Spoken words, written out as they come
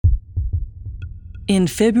In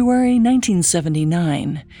February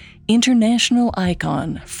 1979, international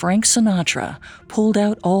icon Frank Sinatra pulled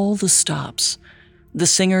out all the stops. The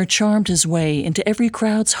singer charmed his way into every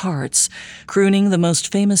crowd's hearts, crooning the most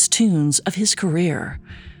famous tunes of his career.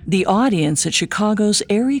 The audience at Chicago's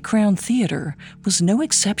Airy Crown Theater was no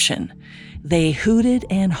exception. They hooted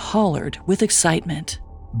and hollered with excitement.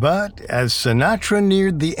 But as Sinatra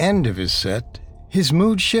neared the end of his set, his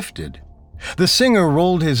mood shifted. The singer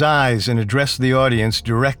rolled his eyes and addressed the audience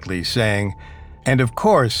directly, saying, "And of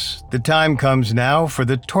course, the time comes now for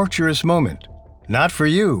the torturous moment. Not for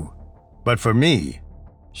you, but for me."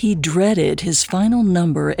 He dreaded his final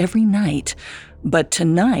number every night, but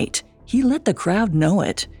tonight he let the crowd know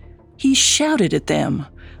it. He shouted at them,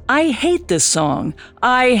 "I hate this song!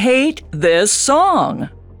 I hate this song!"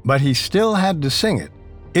 But he still had to sing it.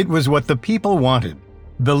 It was what the people wanted.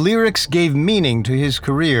 The lyrics gave meaning to his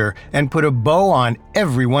career and put a bow on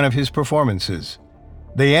every one of his performances.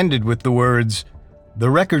 They ended with the words,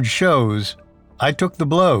 "The record shows I took the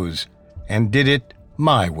blows and did it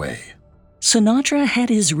my way." Sinatra had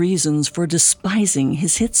his reasons for despising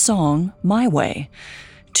his hit song, My Way.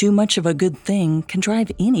 Too much of a good thing can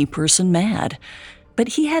drive any person mad. But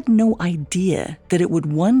he had no idea that it would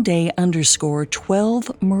one day underscore 12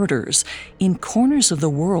 murders in corners of the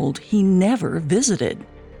world he never visited.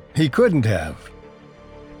 He couldn't have,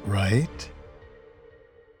 right?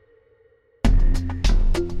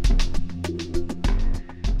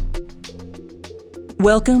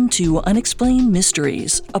 Welcome to Unexplained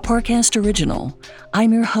Mysteries, a Parcast original.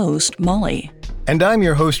 I'm your host, Molly. And I'm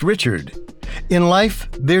your host, Richard. In life,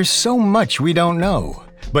 there's so much we don't know.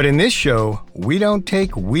 But in this show, we don't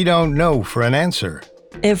take "we don't know" for an answer.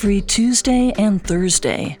 Every Tuesday and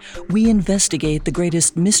Thursday, we investigate the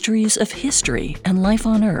greatest mysteries of history and life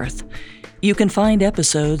on Earth. You can find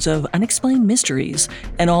episodes of Unexplained Mysteries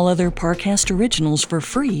and all other Parcast originals for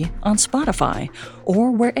free on Spotify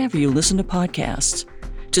or wherever you listen to podcasts.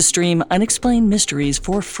 To stream Unexplained Mysteries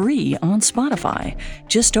for free on Spotify,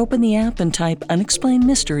 just open the app and type Unexplained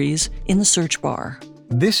Mysteries in the search bar.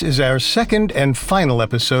 This is our second and final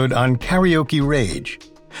episode on Karaoke Rage,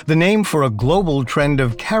 the name for a global trend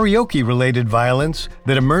of karaoke-related violence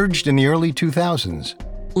that emerged in the early 2000s.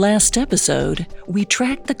 Last episode, we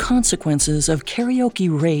tracked the consequences of karaoke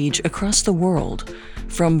rage across the world.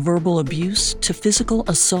 From verbal abuse to physical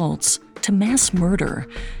assaults to mass murder,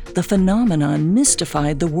 the phenomenon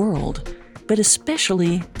mystified the world, but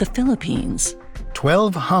especially the Philippines.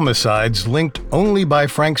 12 homicides linked only by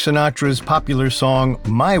Frank Sinatra's popular song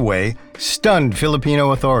My Way stunned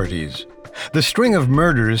Filipino authorities. The string of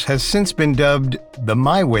murders has since been dubbed the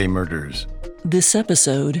My Way murders. This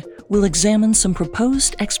episode will examine some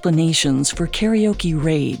proposed explanations for karaoke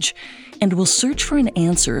rage, and will search for an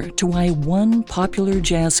answer to why one popular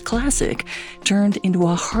jazz classic turned into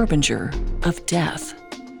a harbinger of death.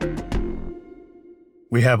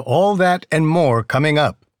 We have all that and more coming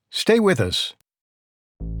up. Stay with us.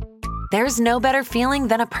 There's no better feeling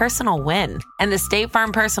than a personal win, and the State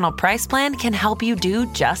Farm Personal Price Plan can help you do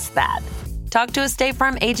just that. Talk to a State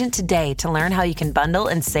Farm agent today to learn how you can bundle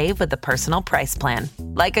and save with the Personal Price Plan.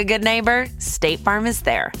 Like a good neighbor, State Farm is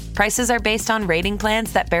there. Prices are based on rating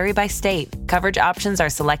plans that vary by state. Coverage options are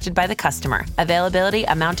selected by the customer. Availability,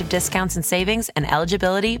 amount of discounts and savings, and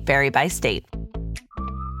eligibility vary by state.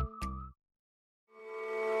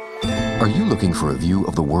 Are you looking for a view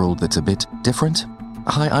of the world that's a bit different?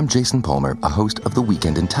 Hi, I'm Jason Palmer, a host of The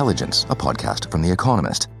Weekend Intelligence, a podcast from The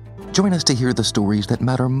Economist. Join us to hear the stories that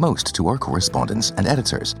matter most to our correspondents and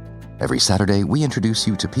editors. Every Saturday, we introduce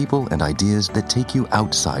you to people and ideas that take you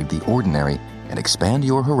outside the ordinary and expand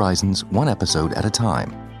your horizons one episode at a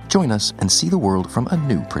time. Join us and see the world from a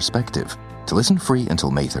new perspective. To listen free until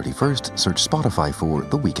May 31st, search Spotify for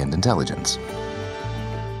The Weekend Intelligence.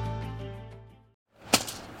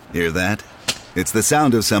 Hear that? It's the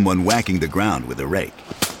sound of someone whacking the ground with a rake.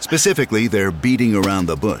 Specifically, they're beating around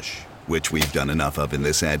the bush, which we've done enough of in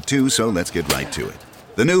this ad too, so let's get right to it.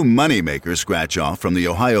 The new Money Maker scratch-off from the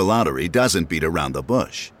Ohio Lottery doesn't beat around the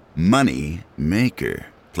bush. Money Maker.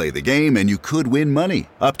 Play the game and you could win money,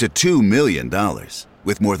 up to $2 million.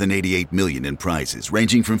 With more than $88 million in prizes,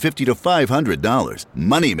 ranging from $50 to $500,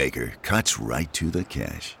 Money Maker cuts right to the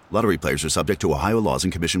cash. Lottery players are subject to Ohio laws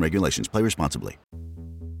and commission regulations. Play responsibly.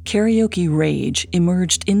 Karaoke rage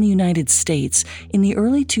emerged in the United States in the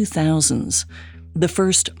early 2000s. The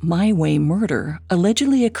first My Way murder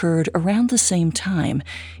allegedly occurred around the same time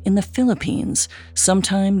in the Philippines,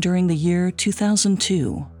 sometime during the year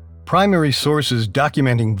 2002. Primary sources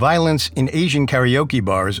documenting violence in Asian karaoke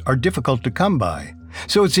bars are difficult to come by,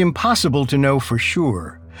 so it's impossible to know for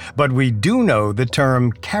sure. But we do know the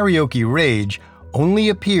term karaoke rage only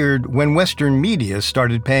appeared when Western media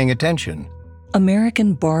started paying attention.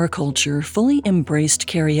 American bar culture fully embraced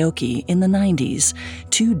karaoke in the 90s,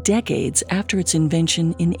 2 decades after its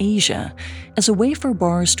invention in Asia, as a way for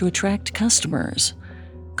bars to attract customers.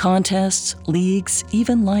 Contests, leagues,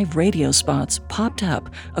 even live radio spots popped up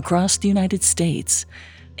across the United States.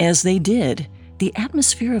 As they did, the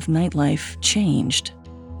atmosphere of nightlife changed.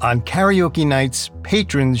 On karaoke nights,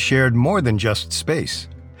 patrons shared more than just space.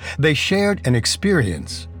 They shared an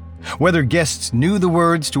experience. Whether guests knew the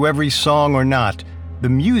words to every song or not, the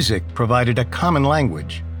music provided a common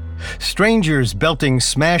language. Strangers belting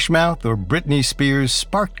Smash Mouth or Britney Spears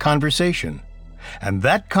sparked conversation. And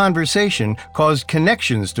that conversation caused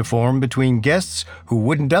connections to form between guests who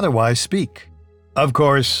wouldn't otherwise speak. Of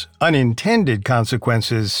course, unintended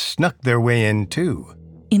consequences snuck their way in too.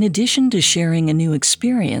 In addition to sharing a new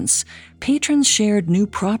experience, patrons shared new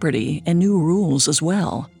property and new rules as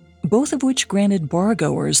well, both of which granted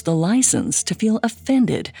bargoers the license to feel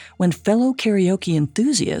offended when fellow karaoke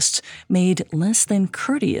enthusiasts made less than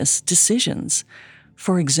courteous decisions.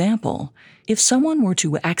 For example, if someone were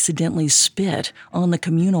to accidentally spit on the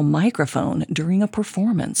communal microphone during a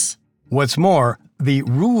performance. What's more, the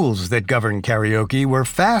rules that governed karaoke were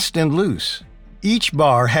fast and loose. Each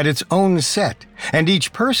bar had its own set, and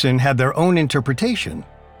each person had their own interpretation.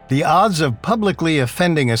 The odds of publicly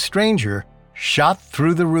offending a stranger shot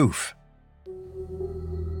through the roof.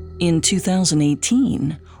 In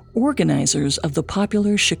 2018, organizers of the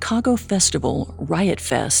popular Chicago festival Riot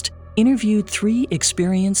Fest interviewed 3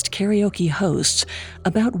 experienced karaoke hosts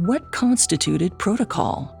about what constituted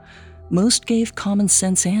protocol. Most gave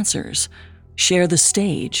common-sense answers. Share the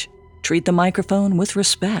stage. Treat the microphone with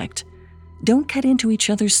respect. Don't cut into each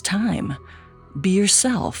other's time. Be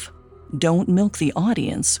yourself. Don't milk the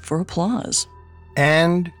audience for applause.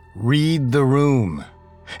 And read the room.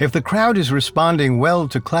 If the crowd is responding well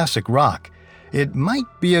to classic rock, it might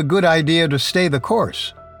be a good idea to stay the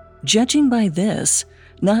course. Judging by this,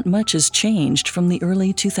 not much has changed from the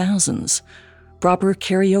early 2000s. Proper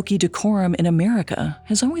karaoke decorum in America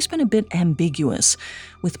has always been a bit ambiguous,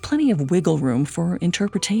 with plenty of wiggle room for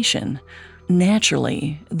interpretation.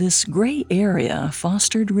 Naturally, this gray area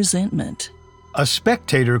fostered resentment. A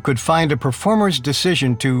spectator could find a performer's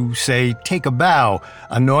decision to, say, take a bow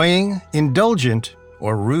annoying, indulgent,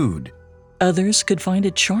 or rude. Others could find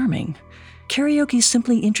it charming. Karaoke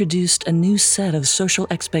simply introduced a new set of social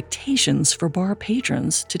expectations for bar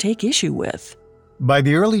patrons to take issue with. By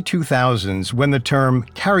the early 2000s, when the term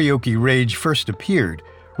Karaoke Rage first appeared,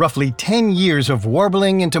 roughly 10 years of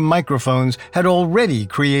warbling into microphones had already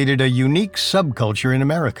created a unique subculture in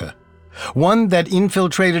America. One that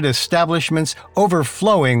infiltrated establishments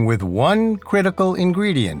overflowing with one critical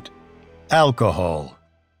ingredient: alcohol.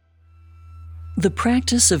 The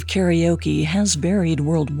practice of karaoke has varied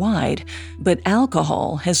worldwide, but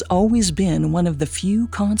alcohol has always been one of the few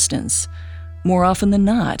constants. More often than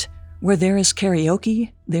not, where there is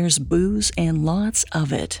karaoke, there's booze and lots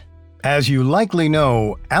of it. As you likely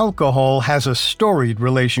know, alcohol has a storied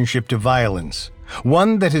relationship to violence,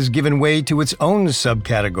 one that has given way to its own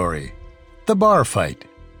subcategory: the bar fight.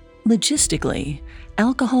 Logistically,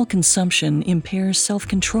 alcohol consumption impairs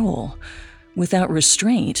self-control. Without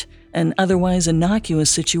restraint, an otherwise innocuous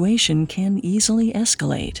situation can easily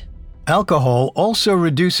escalate. Alcohol also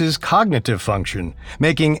reduces cognitive function,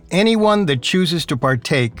 making anyone that chooses to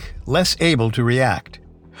partake less able to react.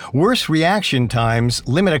 Worse reaction times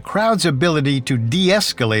limit a crowd's ability to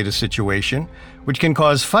de-escalate a situation, which can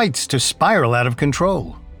cause fights to spiral out of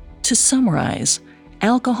control. To summarize,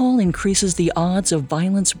 alcohol increases the odds of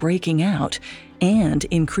violence breaking out and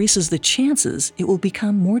increases the chances it will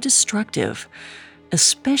become more destructive,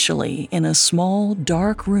 especially in a small,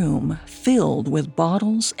 dark room filled with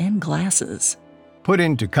bottles and glasses. Put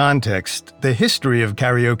into context, the history of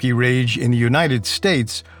karaoke rage in the United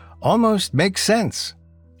States almost makes sense.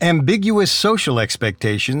 Ambiguous social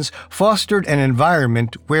expectations fostered an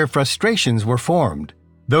environment where frustrations were formed.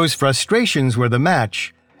 Those frustrations were the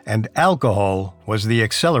match, and alcohol was the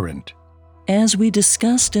accelerant. As we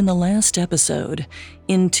discussed in the last episode,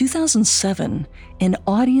 in 2007, an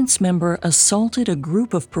audience member assaulted a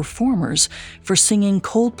group of performers for singing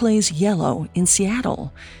Coldplay's Yellow in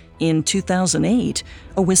Seattle. In 2008,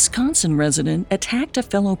 a Wisconsin resident attacked a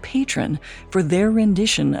fellow patron for their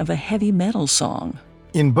rendition of a heavy metal song.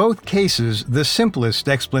 In both cases, the simplest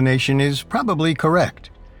explanation is probably correct.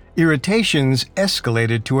 Irritations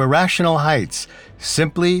escalated to irrational heights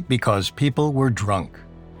simply because people were drunk.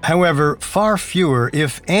 However, far fewer,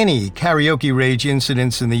 if any, karaoke rage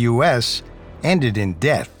incidents in the U.S. ended in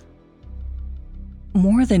death.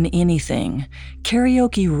 More than anything,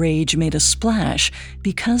 Karaoke Rage made a splash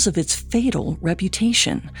because of its fatal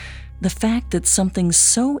reputation. The fact that something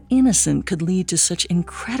so innocent could lead to such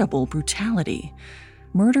incredible brutality.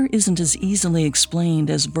 Murder isn't as easily explained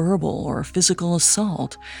as verbal or physical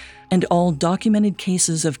assault, and all documented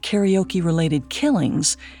cases of karaoke-related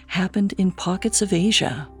killings happened in pockets of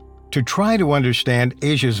Asia. To try to understand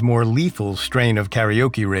Asia's more lethal strain of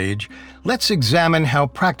karaoke rage, let's examine how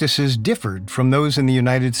practices differed from those in the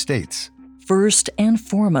United States. First and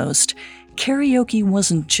foremost, karaoke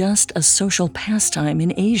wasn't just a social pastime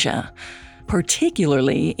in Asia.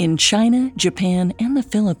 Particularly in China, Japan, and the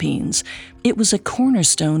Philippines, it was a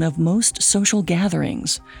cornerstone of most social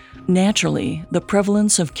gatherings. Naturally, the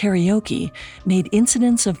prevalence of karaoke made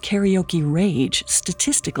incidents of karaoke rage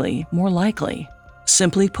statistically more likely.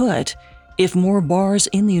 Simply put, if more bars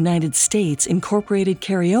in the United States incorporated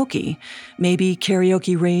karaoke, maybe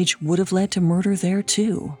karaoke rage would have led to murder there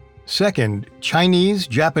too. Second, Chinese,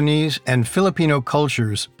 Japanese, and Filipino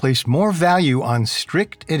cultures placed more value on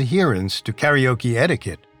strict adherence to karaoke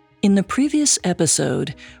etiquette. In the previous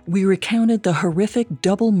episode, we recounted the horrific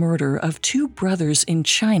double murder of two brothers in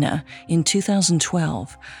China in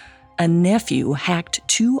 2012. A nephew hacked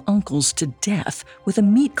two uncles to death with a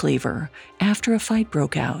meat cleaver after a fight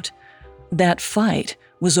broke out. That fight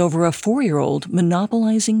was over a 4-year-old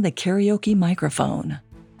monopolizing the karaoke microphone.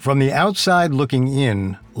 From the outside looking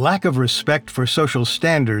in, lack of respect for social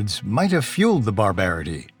standards might have fueled the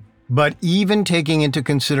barbarity. But even taking into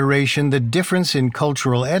consideration the difference in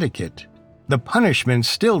cultural etiquette, the punishment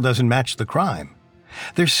still doesn't match the crime.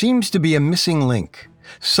 There seems to be a missing link,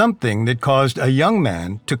 something that caused a young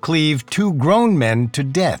man to cleave two grown men to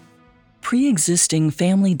death. Pre-existing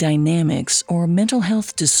family dynamics or mental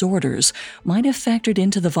health disorders might have factored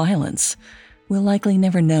into the violence. We'll likely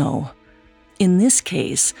never know. In this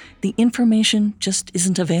case, the information just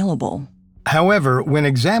isn't available. However, when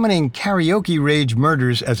examining karaoke rage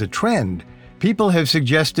murders as a trend, people have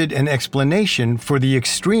suggested an explanation for the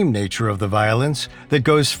extreme nature of the violence that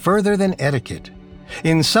goes further than etiquette.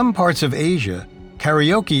 In some parts of Asia,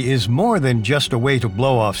 karaoke is more than just a way to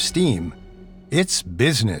blow off steam. It's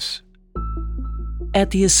business.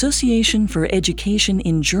 At the Association for Education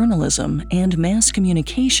in Journalism and Mass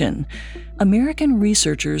Communication, American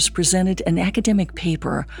researchers presented an academic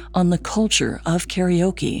paper on the culture of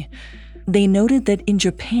karaoke. They noted that in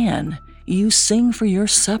Japan, you sing for your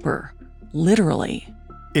supper, literally.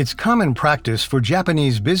 It's common practice for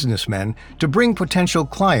Japanese businessmen to bring potential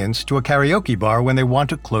clients to a karaoke bar when they want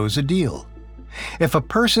to close a deal. If a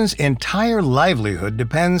person's entire livelihood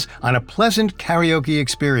depends on a pleasant karaoke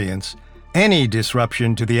experience, any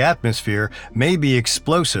disruption to the atmosphere may be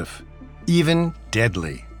explosive, even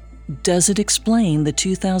deadly. Does it explain the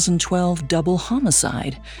 2012 double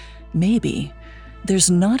homicide? Maybe. There's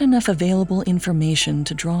not enough available information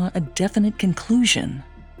to draw a definite conclusion.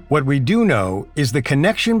 What we do know is the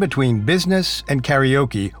connection between business and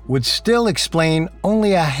karaoke would still explain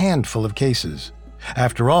only a handful of cases.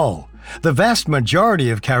 After all, the vast majority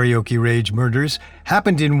of karaoke rage murders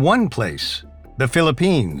happened in one place, the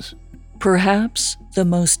Philippines. Perhaps the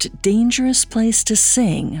most dangerous place to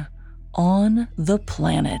sing on the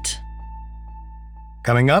planet.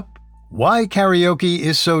 Coming up, why karaoke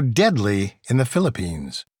is so deadly in the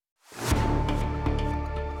Philippines.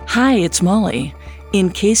 Hi, it's Molly. In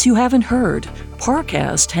case you haven't heard,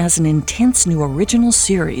 Parcast has an intense new original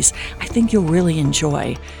series I think you'll really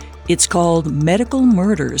enjoy. It's called Medical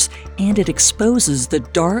Murders, and it exposes the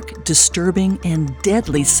dark, disturbing, and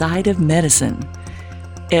deadly side of medicine.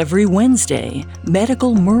 Every Wednesday,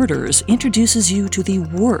 Medical Murders introduces you to the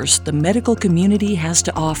worst the medical community has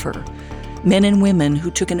to offer. Men and women who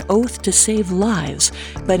took an oath to save lives,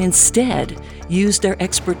 but instead used their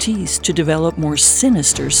expertise to develop more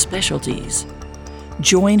sinister specialties.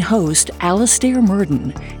 Join host Alastair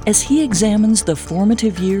Murden as he examines the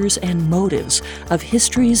formative years and motives of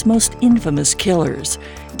history's most infamous killers,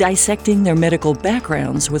 dissecting their medical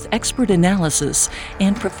backgrounds with expert analysis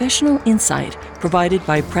and professional insight provided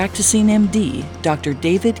by practicing MD Dr.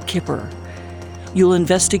 David Kipper. You'll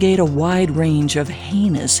investigate a wide range of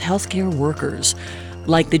heinous healthcare workers,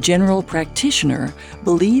 like the general practitioner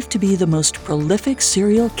believed to be the most prolific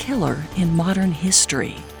serial killer in modern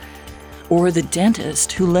history, or the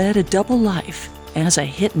dentist who led a double life as a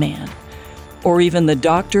hitman, or even the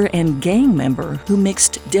doctor and gang member who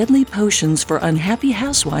mixed deadly potions for unhappy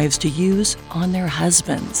housewives to use on their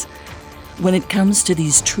husbands. When it comes to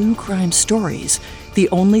these true crime stories, the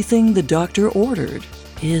only thing the doctor ordered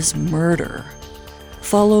is murder.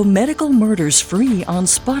 Follow Medical Murders free on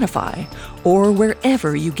Spotify or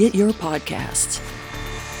wherever you get your podcasts.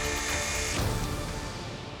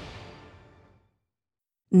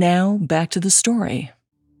 Now, back to the story.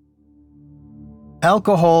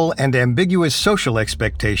 Alcohol and ambiguous social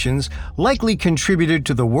expectations likely contributed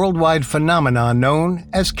to the worldwide phenomenon known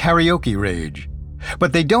as karaoke rage.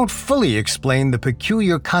 But they don't fully explain the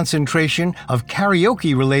peculiar concentration of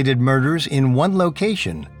karaoke-related murders in one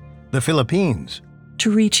location, the Philippines.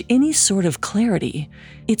 To reach any sort of clarity,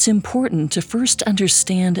 it's important to first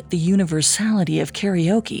understand the universality of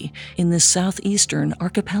karaoke in this southeastern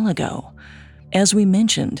archipelago. As we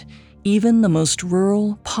mentioned, even the most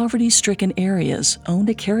rural, poverty-stricken areas owned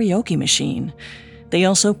a karaoke machine. They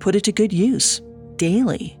also put it to good use,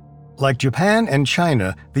 daily. Like Japan and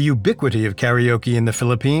China, the ubiquity of karaoke in the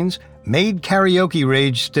Philippines made karaoke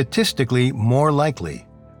rage statistically more likely.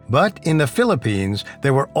 But in the Philippines,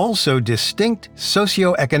 there were also distinct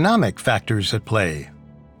socioeconomic factors at play.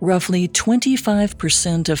 Roughly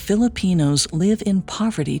 25% of Filipinos live in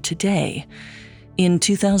poverty today. In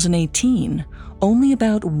 2018, only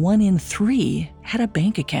about 1 in 3 had a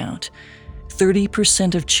bank account.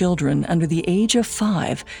 30% of children under the age of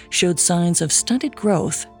 5 showed signs of stunted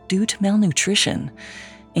growth due to malnutrition,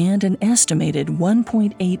 and an estimated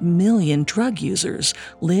 1.8 million drug users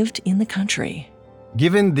lived in the country.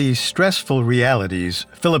 Given these stressful realities,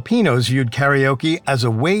 Filipinos viewed karaoke as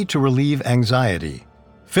a way to relieve anxiety.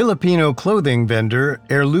 Filipino clothing vendor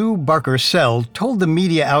Erlu Barkercel told the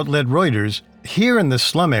media outlet Reuters, "Here in the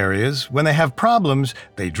slum areas, when they have problems,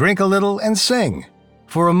 they drink a little and sing.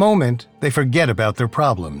 For a moment, they forget about their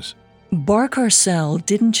problems." Barkercel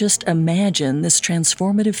didn't just imagine this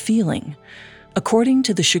transformative feeling. According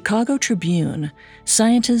to the Chicago Tribune,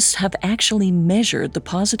 scientists have actually measured the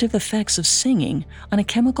positive effects of singing on a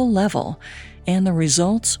chemical level, and the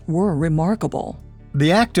results were remarkable.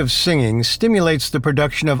 The act of singing stimulates the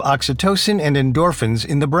production of oxytocin and endorphins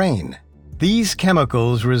in the brain. These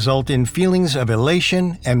chemicals result in feelings of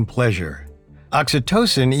elation and pleasure.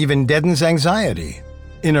 Oxytocin even deadens anxiety.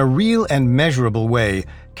 In a real and measurable way,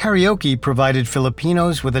 karaoke provided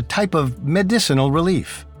Filipinos with a type of medicinal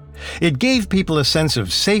relief. It gave people a sense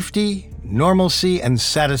of safety, normalcy, and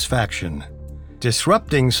satisfaction.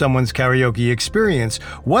 Disrupting someone's karaoke experience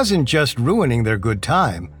wasn't just ruining their good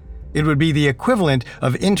time. It would be the equivalent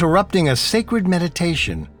of interrupting a sacred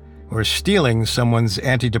meditation or stealing someone's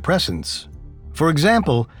antidepressants. For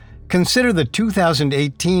example, consider the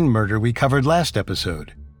 2018 murder we covered last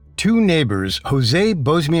episode. 2 neighbors, Jose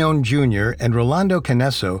Bosmion Jr. and Rolando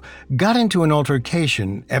Canesso, got into an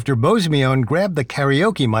altercation after Bosmion grabbed the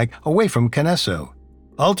karaoke mic away from Canesso.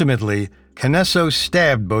 Ultimately, Canesso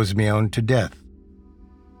stabbed Bosmion to death.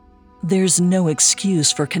 There's no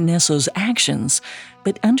excuse for Canesso's actions,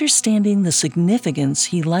 but understanding the significance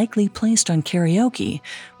he likely placed on karaoke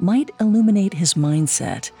might illuminate his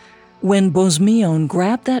mindset. When Bosmion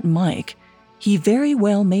grabbed that mic, he very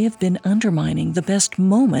well may have been undermining the best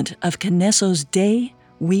moment of Canesso's day,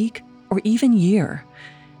 week, or even year.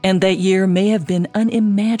 And that year may have been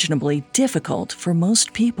unimaginably difficult for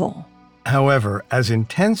most people. However, as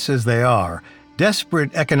intense as they are,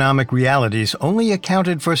 desperate economic realities only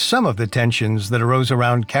accounted for some of the tensions that arose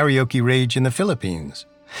around karaoke rage in the Philippines.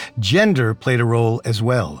 Gender played a role as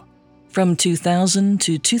well. From 2000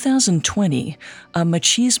 to 2020, a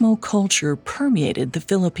machismo culture permeated the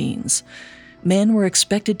Philippines. Men were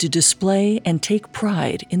expected to display and take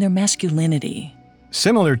pride in their masculinity.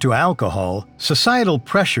 Similar to alcohol, societal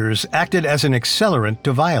pressures acted as an accelerant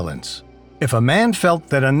to violence. If a man felt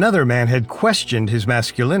that another man had questioned his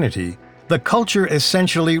masculinity, the culture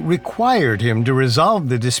essentially required him to resolve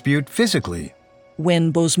the dispute physically.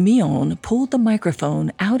 When Bosmion pulled the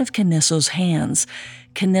microphone out of Canesso's hands,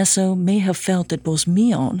 Canesso may have felt that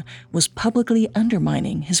Bosmion was publicly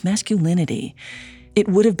undermining his masculinity. It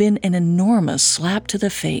would have been an enormous slap to the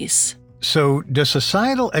face. So, do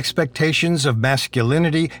societal expectations of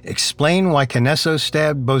masculinity explain why Canesso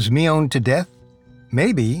stabbed Bosmion to death?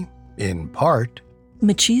 Maybe, in part.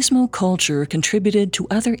 Machismo culture contributed to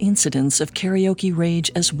other incidents of karaoke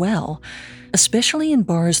rage as well, especially in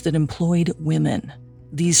bars that employed women.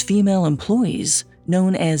 These female employees,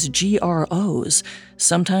 known as GROs,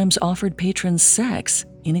 sometimes offered patrons sex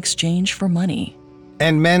in exchange for money.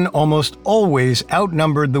 And men almost always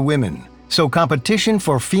outnumbered the women, so competition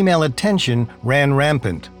for female attention ran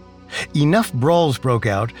rampant. Enough brawls broke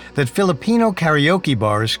out that Filipino karaoke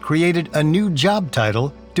bars created a new job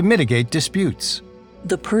title to mitigate disputes.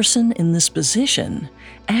 The person in this position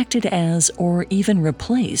acted as, or even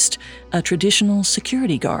replaced, a traditional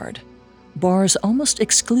security guard. Bars almost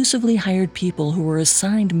exclusively hired people who were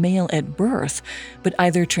assigned male at birth, but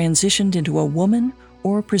either transitioned into a woman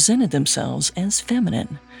or presented themselves as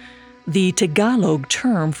feminine. The Tagalog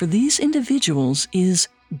term for these individuals is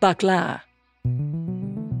bakla.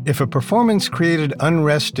 If a performance created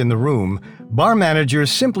unrest in the room, bar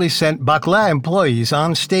managers simply sent bakla employees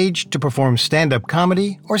on stage to perform stand-up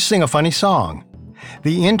comedy or sing a funny song.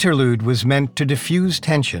 The interlude was meant to diffuse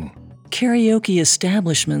tension. Karaoke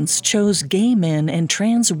establishments chose gay men and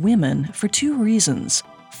trans women for two reasons.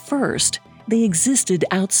 First, they existed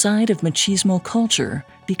outside of machismo culture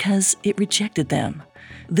because it rejected them.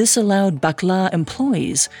 This allowed bakla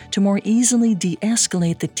employees to more easily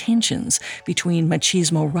de-escalate the tensions between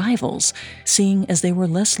machismo rivals, seeing as they were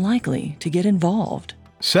less likely to get involved.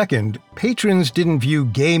 Second, patrons didn't view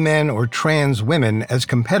gay men or trans women as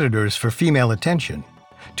competitors for female attention.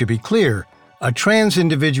 To be clear, a trans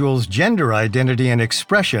individual's gender identity and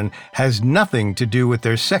expression has nothing to do with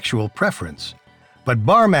their sexual preference. But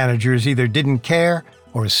bar managers either didn't care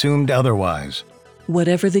or assumed otherwise.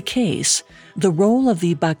 Whatever the case, the role of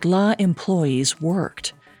the bakla employees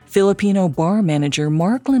worked. Filipino bar manager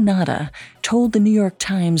Mark Lanata told the New York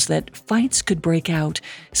Times that fights could break out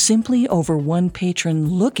simply over one patron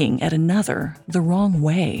looking at another the wrong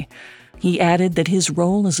way. He added that his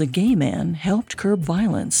role as a gay man helped curb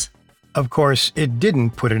violence. Of course, it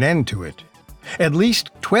didn't put an end to it. At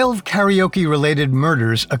least 12 karaoke-related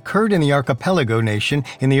murders occurred in the archipelago nation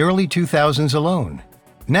in the early 2000s alone.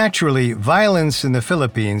 Naturally, violence in the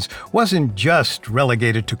Philippines wasn't just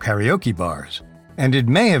relegated to karaoke bars, and it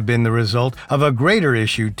may have been the result of a greater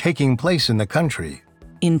issue taking place in the country.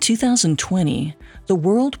 In 2020, the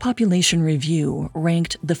World Population Review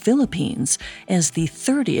ranked the Philippines as the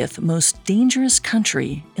 30th most dangerous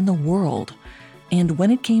country in the world. And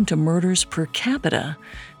when it came to murders per capita,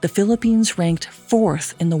 the Philippines ranked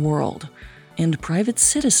 4th in the world, and private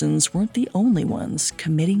citizens weren't the only ones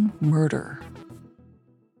committing murder.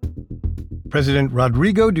 President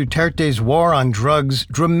Rodrigo Duterte's war on drugs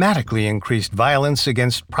dramatically increased violence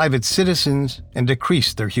against private citizens and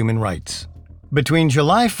decreased their human rights. Between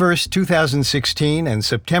July 1, 2016 and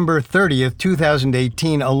September 30,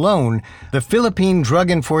 2018 alone, the Philippine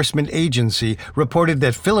Drug Enforcement Agency reported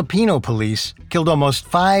that Filipino police killed almost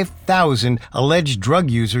 5,000 alleged drug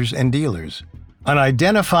users and dealers.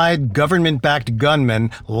 Unidentified government-backed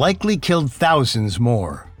gunmen likely killed thousands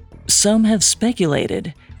more. Some have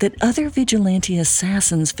speculated that other vigilante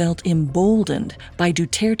assassins felt emboldened by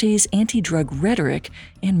Duterte's anti-drug rhetoric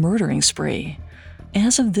and murdering spree.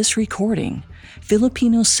 As of this recording,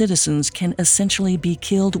 Filipino citizens can essentially be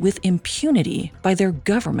killed with impunity by their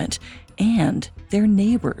government and their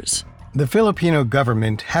neighbors. The Filipino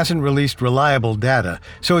government hasn't released reliable data,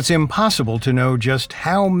 so it's impossible to know just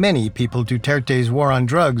how many people Duterte's war on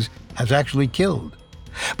drugs has actually killed.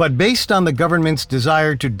 But based on the government's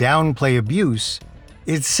desire to downplay abuse,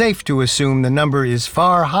 it's safe to assume the number is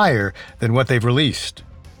far higher than what they've released.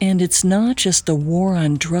 And it's not just the war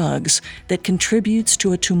on drugs that contributes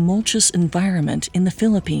to a tumultuous environment in the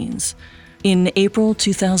Philippines. In April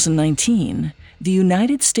 2019, the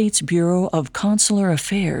United States Bureau of Consular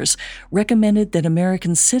Affairs recommended that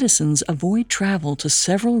American citizens avoid travel to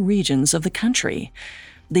several regions of the country.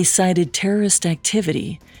 They cited terrorist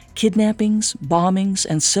activity, kidnappings, bombings,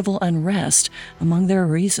 and civil unrest among their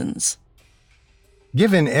reasons.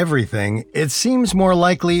 Given everything, it seems more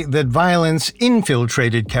likely that violence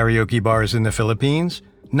infiltrated karaoke bars in the Philippines,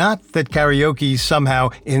 not that karaoke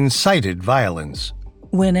somehow incited violence.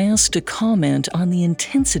 When asked to comment on the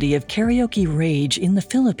intensity of karaoke rage in the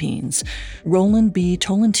Philippines, Roland B.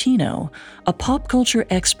 Tolentino, a pop culture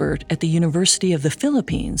expert at the University of the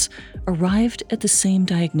Philippines, arrived at the same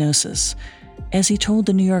diagnosis. As he told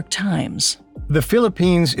the New York Times, "The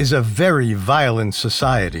Philippines is a very violent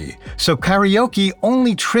society, so karaoke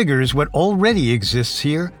only triggers what already exists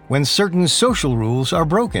here when certain social rules are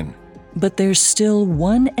broken." but there's still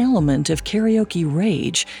one element of karaoke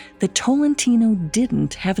rage that Tolentino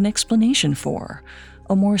didn't have an explanation for,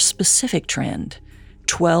 a more specific trend: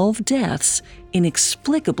 12 deaths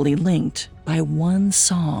inexplicably linked by one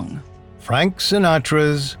song. Frank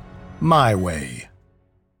Sinatra's My Way.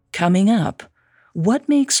 Coming up, what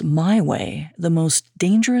makes My Way the most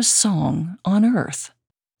dangerous song on Earth?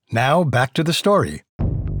 Now back to the story.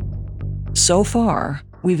 So far,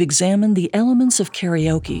 we've examined the elements of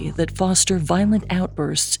karaoke that foster violent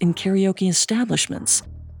outbursts in karaoke establishments.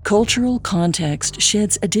 Cultural context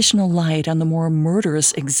sheds additional light on the more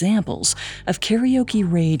murderous examples of karaoke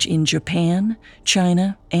rage in Japan,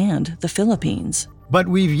 China, and the Philippines. But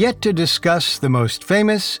we've yet to discuss the most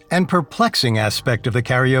famous and perplexing aspect of the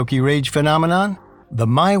karaoke rage phenomenon: the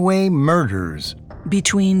My Way murders.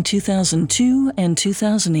 Between 2002 and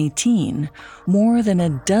 2018, more than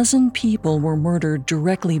a dozen people were murdered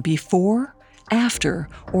directly before, after,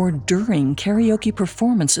 or during karaoke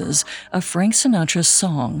performances of Frank Sinatra's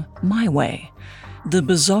song, My Way. The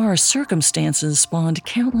bizarre circumstances spawned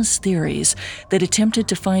countless theories that attempted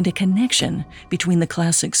to find a connection between the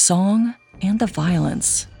classic song and the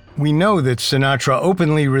violence. We know that Sinatra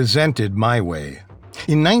openly resented My Way.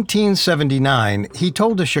 In 1979, he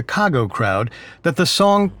told a Chicago crowd that the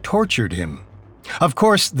song tortured him. Of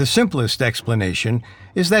course, the simplest explanation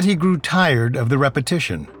is that he grew tired of the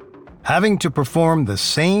repetition. Having to perform the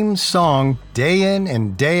same song day in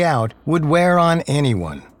and day out would wear on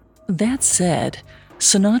anyone. That said,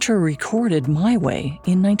 Sinatra recorded My Way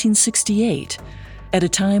in 1968, at a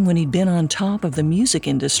time when he'd been on top of the music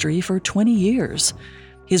industry for 20 years.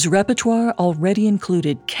 His repertoire already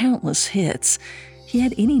included countless hits. He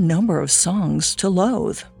had any number of songs to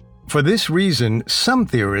loathe. For this reason, some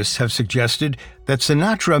theorists have suggested that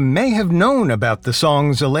Sinatra may have known about the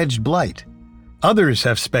song's alleged blight. Others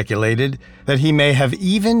have speculated that he may have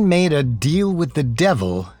even made a deal with the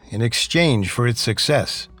devil in exchange for its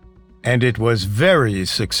success. And it was very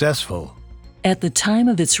successful. At the time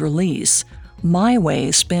of its release, My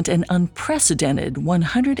Way spent an unprecedented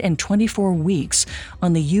 124 weeks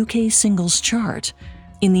on the UK singles chart.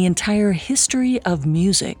 In the entire history of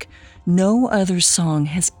music, no other song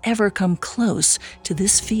has ever come close to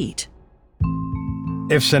this feat.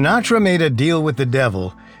 If Sinatra made a deal with the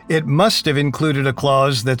devil, it must have included a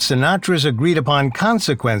clause that Sinatra's agreed-upon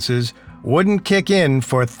consequences wouldn't kick in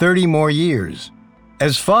for 30 more years.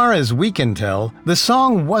 As far as we can tell, the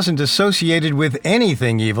song wasn't associated with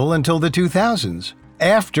anything evil until the 2000s,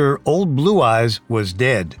 after Old Blue Eyes was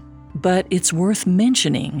dead. But it's worth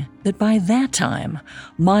mentioning that by that time,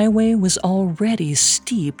 My Way was already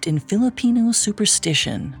steeped in Filipino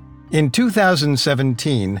superstition. In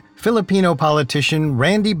 2017, Filipino politician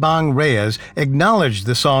Randy Bong Reyes acknowledged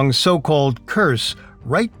the song's so-called curse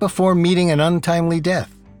right before meeting an untimely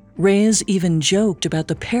death. Reyes even joked about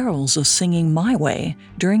the perils of singing My Way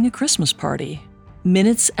during a Christmas party.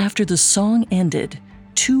 Minutes after the song ended,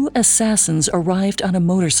 2 assassins arrived on a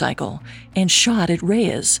motorcycle and shot at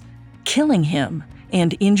Reyes, killing him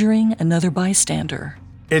and injuring another bystander.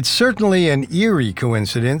 It's certainly an eerie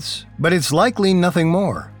coincidence, but it's likely nothing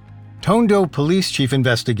more. Tondo Police Chief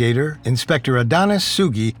Investigator Inspector Adonis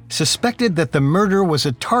Sugi suspected that the murder was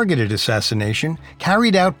a targeted assassination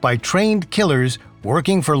carried out by trained killers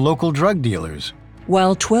working for local drug dealers.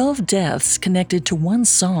 While 12 deaths connected to one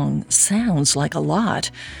song sounds like a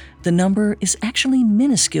lot, the number is actually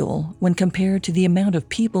minuscule when compared to the amount of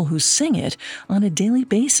people who sing it on a daily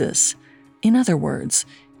basis. In other words,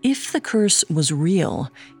 if the curse was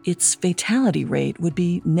real, its fatality rate would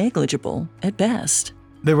be negligible at best.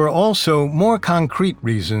 There were also more concrete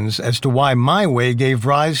reasons as to why My Way gave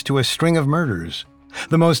rise to a string of murders,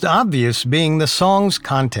 the most obvious being the song's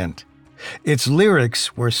content. Its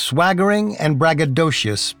lyrics were swaggering and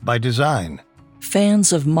braggadocious by design.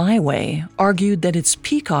 Fans of My Way argued that its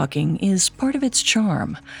peacocking is part of its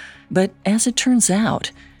charm, but as it turns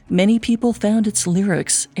out, many people found its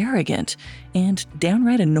lyrics arrogant and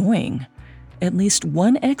downright annoying. At least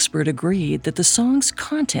one expert agreed that the song's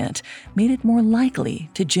content made it more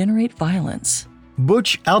likely to generate violence.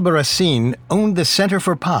 Butch Albarracin owned the Center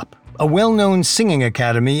for Pop, a well-known singing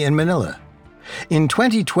academy in Manila. In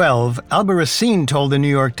 2012, Albarracin told the New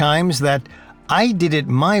York Times that I Did It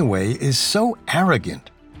My Way is so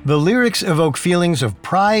arrogant. The lyrics evoke feelings of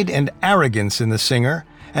pride and arrogance in the singer,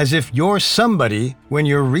 as if you're somebody when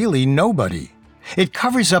you're really nobody. It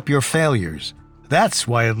covers up your failures. That's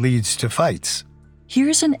why it leads to fights.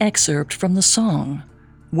 Here's an excerpt from the song.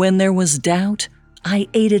 When there was doubt, I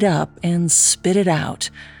ate it up and spit it out.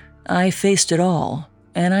 I faced it all,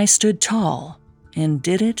 and I stood tall, and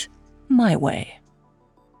did it my way.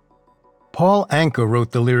 Paul Anka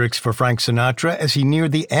wrote the lyrics for Frank Sinatra as he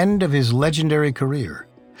neared the end of his legendary career.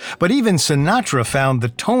 But even Sinatra found the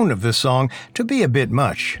tone of the song to be a bit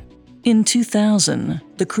much. In 2000,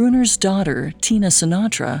 the crooner's daughter, Tina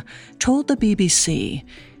Sinatra, told the BBC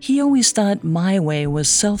he always thought My Way was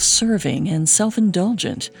self-serving and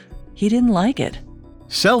self-indulgent. He didn't like it.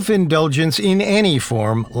 Self-indulgence in any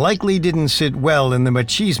form likely didn't sit well in the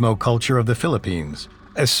machismo culture of the Philippines,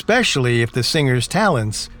 especially if the singer's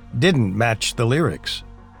talents didn't match the lyrics.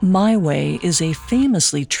 My Way is a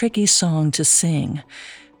famously tricky song to sing.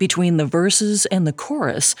 Between the verses and the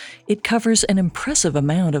chorus, it covers an impressive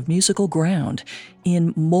amount of musical ground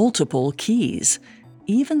in multiple keys.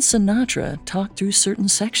 Even Sinatra talked through certain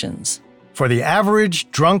sections. For the average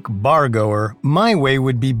drunk bargoer, My Way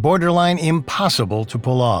would be borderline impossible to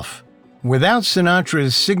pull off. Without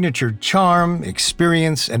Sinatra's signature charm,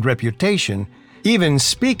 experience, and reputation, even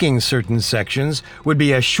speaking certain sections would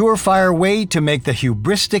be a surefire way to make the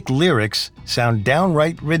hubristic lyrics sound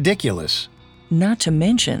downright ridiculous. Not to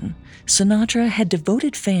mention, Sinatra had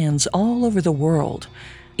devoted fans all over the world.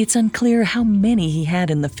 It's unclear how many he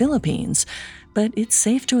had in the Philippines, but it's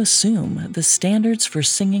safe to assume the standards for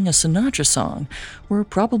singing a Sinatra song were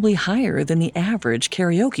probably higher than the average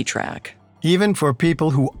karaoke track. Even for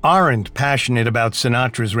people who aren't passionate about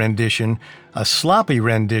Sinatra's rendition, a sloppy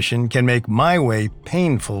rendition can make My Way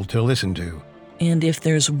painful to listen to. And if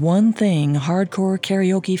there's one thing hardcore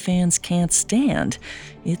karaoke fans can't stand,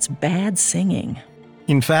 it's bad singing.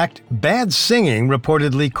 In fact, bad singing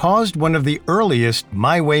reportedly caused one of the earliest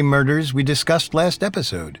My Way murders we discussed last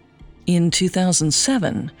episode. In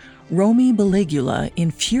 2007, Romy Baligula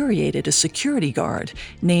infuriated a security guard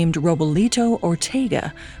named Robalito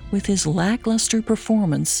Ortega with his lackluster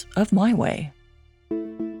performance of My Way.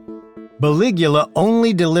 Baligula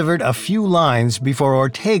only delivered a few lines before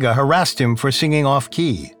Ortega harassed him for singing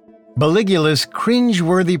off-key. Baligula's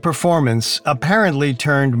cringe-worthy performance apparently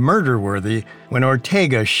turned murder-worthy when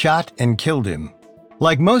Ortega shot and killed him.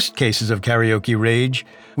 Like most cases of karaoke rage,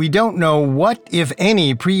 we don't know what, if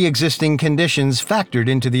any, pre-existing conditions factored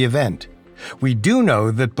into the event. We do know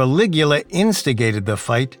that Baligula instigated the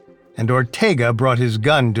fight, and Ortega brought his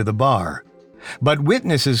gun to the bar. But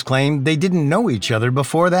witnesses claim they didn't know each other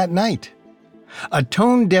before that night. A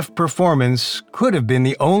tone-deaf performance could have been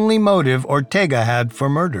the only motive Ortega had for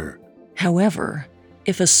murder. However,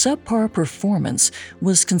 if a subpar performance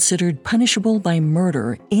was considered punishable by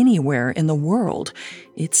murder anywhere in the world,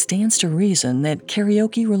 it stands to reason that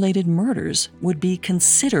karaoke-related murders would be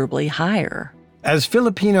considerably higher. As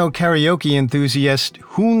Filipino karaoke enthusiast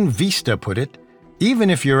Hoon Vista put it,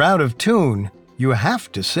 even if you're out of tune, you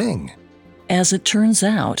have to sing. As it turns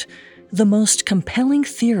out, the most compelling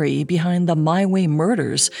theory behind the My Way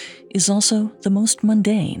murders is also the most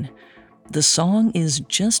mundane. The song is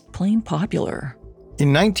just plain popular.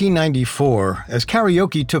 In 1994, as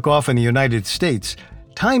karaoke took off in the United States,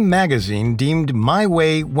 Time magazine deemed My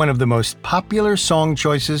Way one of the most popular song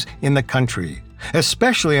choices in the country,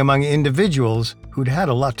 especially among individuals who'd had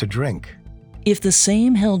a lot to drink. If the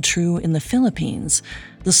same held true in the Philippines,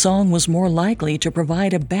 the song was more likely to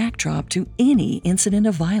provide a backdrop to any incident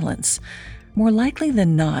of violence. More likely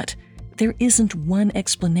than not, there isn't one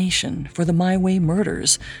explanation for the My Way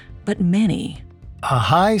murders, but many. A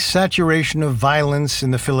high saturation of violence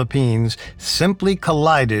in the Philippines simply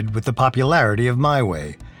collided with the popularity of My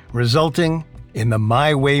Way, resulting in the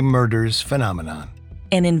My Way murders phenomenon.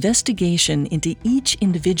 An investigation into each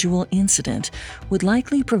individual incident would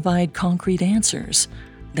likely provide concrete answers.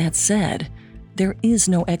 That said, there is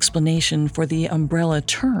no explanation for the umbrella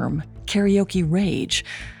term, karaoke rage,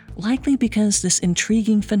 likely because this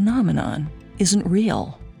intriguing phenomenon isn't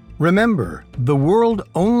real. Remember, the world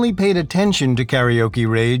only paid attention to karaoke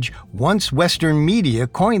rage once Western media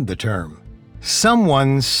coined the term.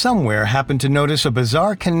 Someone somewhere happened to notice a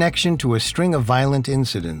bizarre connection to a string of violent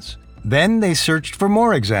incidents. Then they searched for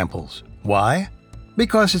more examples. Why?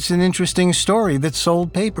 Because it's an interesting story that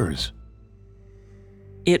sold papers.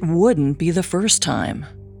 It wouldn't be the first time.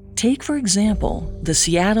 Take, for example, the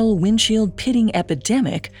Seattle windshield pitting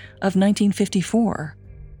epidemic of 1954.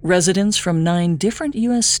 Residents from 9 different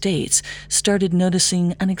U.S. states started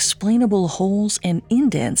noticing unexplainable holes and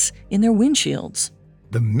indents in their windshields.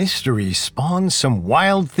 The mystery spawned some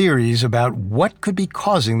wild theories about what could be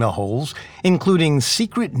causing the holes, including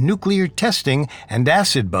secret nuclear testing and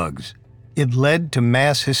acid bugs. It led to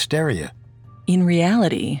mass hysteria. In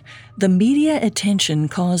reality, the media attention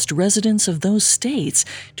caused residents of those states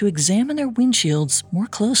to examine their windshields more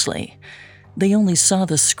closely. They only saw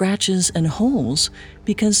the scratches and holes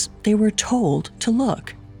because they were told to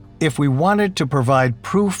look. If we wanted to provide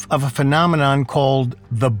proof of a phenomenon called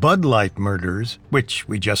the Bud Light murders, which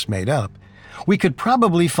we just made up, we could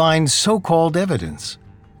probably find so-called evidence.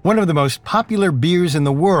 One of the most popular beers in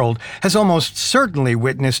the world has almost certainly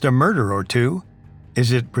witnessed a murder or two.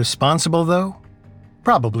 Is it responsible, though?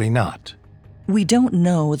 Probably not. We don't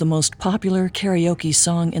know the most popular karaoke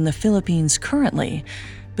song in the Philippines currently,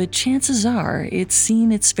 but chances are it's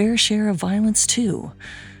seen its fair share of violence too.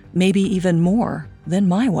 Maybe even more than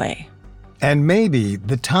My Way. And maybe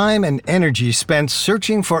the time and energy spent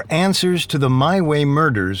searching for answers to the My Way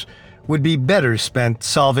murders would be better spent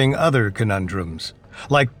solving other conundrums,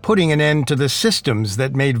 like putting an end to the systems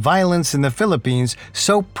that made violence in the Philippines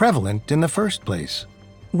so prevalent in the first place.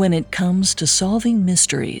 When it comes to solving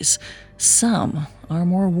mysteries, some are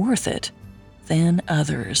more worth it than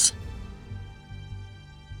others.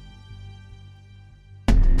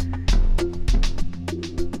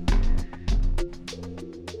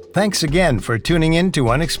 Thanks again for tuning in to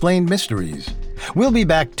Unexplained Mysteries. We'll be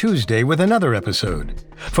back Tuesday with another episode.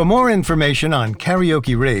 For more information on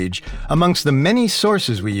Karaoke Rage, amongst the many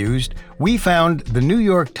sources we used, we found the New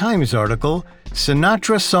York Times article,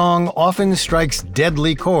 Sinatra Song Often Strikes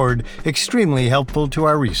Deadly Chord, extremely helpful to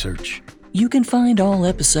our research. You can find all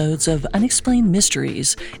episodes of Unexplained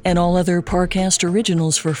Mysteries and all other Parcast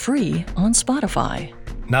originals for free on Spotify.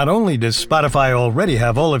 Not only does Spotify already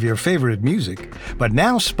have all of your favorite music, but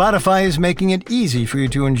now Spotify is making it easy for you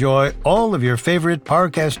to enjoy all of your favorite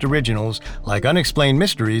Parcast originals like Unexplained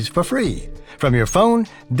Mysteries for free from your phone,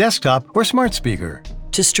 desktop, or smart speaker.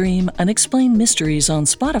 To stream Unexplained Mysteries on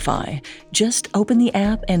Spotify, just open the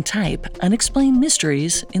app and type Unexplained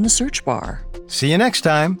Mysteries in the search bar. See you next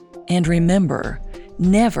time. And remember,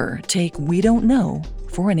 never take "we don't know"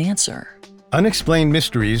 for an answer. Unexplained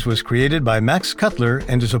Mysteries was created by Max Cutler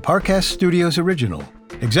and is a Parcast Studios original.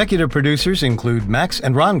 Executive producers include Max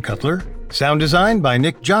and Ron Cutler. Sound design by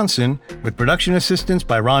Nick Johnson, with production assistance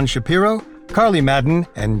by Ron Shapiro, Carly Madden,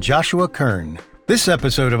 and Joshua Kern. This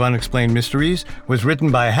episode of Unexplained Mysteries was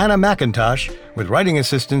written by Hannah McIntosh, with writing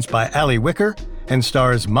assistance by Allie Wicker, and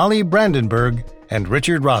stars Molly Brandenburg and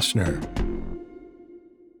Richard Rossner.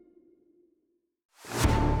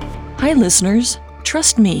 Hi, listeners.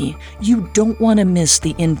 Trust me, you don't want to miss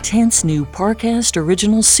the intense new Parcast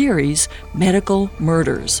original series, Medical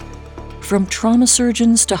Murders. From trauma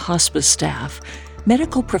surgeons to hospice staff,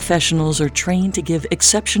 medical professionals are trained to give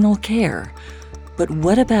exceptional care. But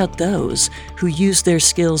what about those who use their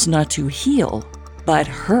skills not to heal, but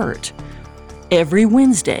hurt? Every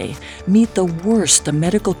Wednesday, meet the worst the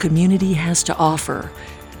medical community has to offer.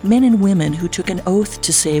 Men and women who took an oath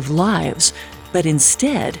to save lives, but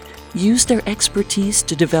instead use their expertise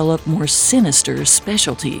to develop more sinister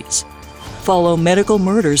specialties. Follow Medical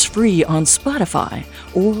Murders free on Spotify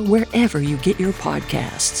or wherever you get your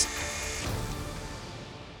podcasts.